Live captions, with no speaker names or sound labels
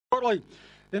shortly.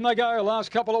 In they go,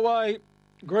 last couple away.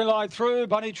 Green light through,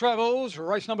 Bunny Travels,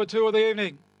 race number 2 of the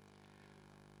evening.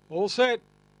 All set.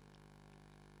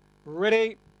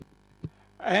 Ready.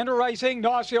 And racing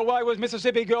nicely away was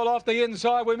Mississippi Girl off the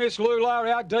inside with Miss Lula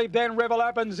out deep, then Revel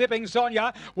Up and Zipping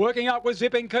Sonia working up with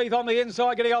Zipping Keith on the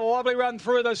inside, getting a lovely run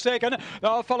through the second.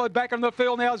 They'll followed back in the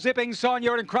field now, Zipping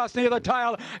Sonia and Crust near the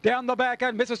tail down the back,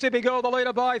 and Mississippi Girl the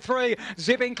leader by 3.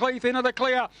 Zipping Keith into the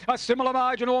clear, a similar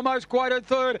margin, almost quoted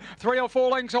third, 3 or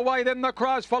 4 lengths away, then the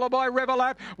Crust followed by Revel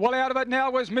Up. Well out of it now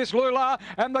was Miss Lula,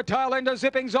 and the tail end of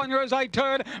Zipping Sonia as they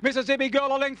turn. Mississippi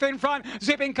Girl a length in front,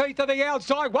 Zipping Keith to the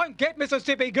outside, won't get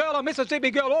Mississippi Girl, and Mississippi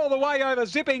Girl all the way over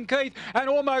Zipping Keith and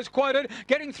almost quoted.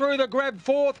 Getting through the grab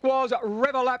fourth was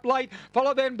Revel Up late,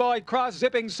 followed then by Crust,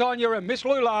 Zipping Sonia and Miss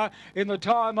Lula in the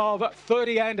time of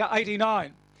 30 and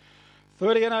 89.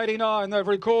 30 and 89 they've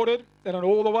recorded, and an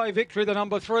all-the-way victory, the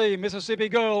number 3, Mississippi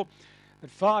Girl, at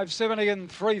 570 and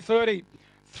 330.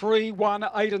 3, 1,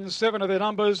 8 and 7 of their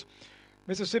numbers.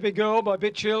 Mississippi Girl by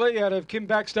Bit Chilly out of Kim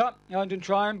Baxter, owned and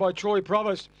trained by Troy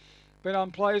Provost. Been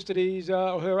unplaced at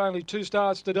her only 2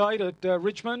 starts to date at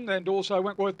Richmond and also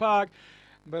Wentworth Park.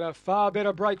 But a far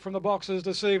better break from the boxes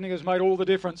this evening has made all the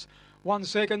difference. 1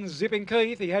 second, Zipping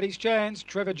Keith, he had his chance.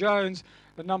 Trevor Jones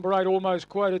at number 8 almost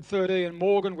quoted 30, and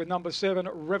Morgan with number 7,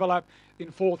 Revel Up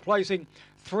in 4th placing.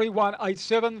 3, 1, 8,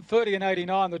 7, 30 and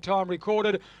 89 the time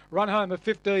recorded. Run home of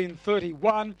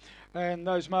 15:31, and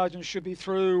those margins should be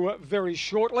through very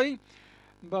shortly.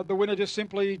 But the winner just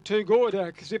simply too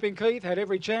good. Zipping Keith had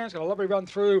every chance, got a lovely run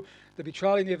through to be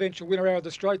trailing the eventual winner out of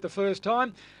the straight the first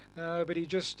time. But he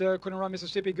just couldn't run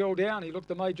Mississippi Girl down. He looked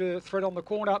the major threat on the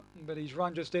corner, but his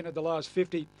run just ended the last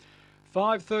 50.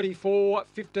 5:34,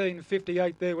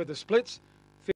 15:58 there with the splits.